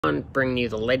On bringing you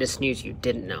the latest news you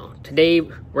didn't know. Today,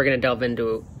 we're going to delve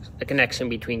into a connection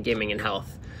between gaming and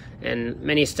health. And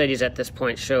many studies at this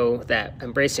point show that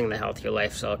embracing the healthier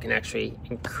lifestyle can actually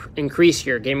increase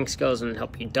your gaming skills and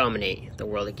help you dominate the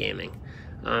world of gaming.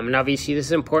 And obviously, this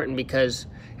is important because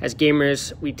as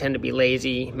gamers, we tend to be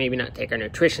lazy, maybe not take our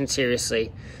nutrition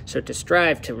seriously. So to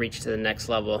strive to reach to the next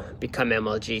level, become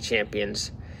MLG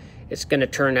champions, it's going to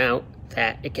turn out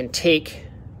that it can take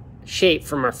shape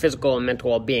from our physical and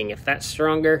mental well-being. If that's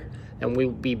stronger, then we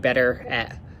will be better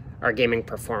at our gaming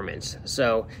performance.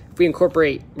 So if we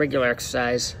incorporate regular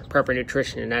exercise, proper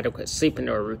nutrition, and adequate sleep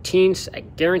into our routines, I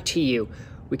guarantee you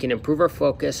we can improve our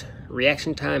focus,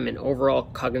 reaction time, and overall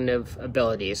cognitive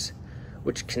abilities,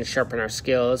 which can sharpen our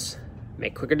skills,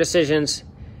 make quicker decisions,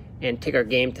 and take our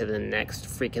game to the next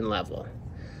freaking level.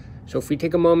 So if we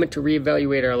take a moment to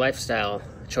reevaluate our lifestyle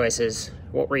choices,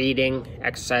 what we're eating,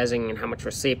 exercising, and how much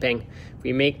we're sleeping, if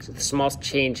we make small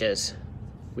changes,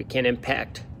 we can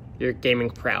impact your gaming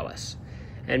prowess.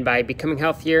 And by becoming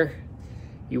healthier,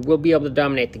 you will be able to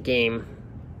dominate the game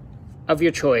of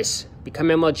your choice, become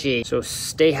MLG. So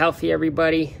stay healthy,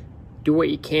 everybody. Do what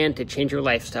you can to change your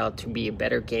lifestyle to be a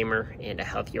better gamer and a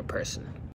healthier person.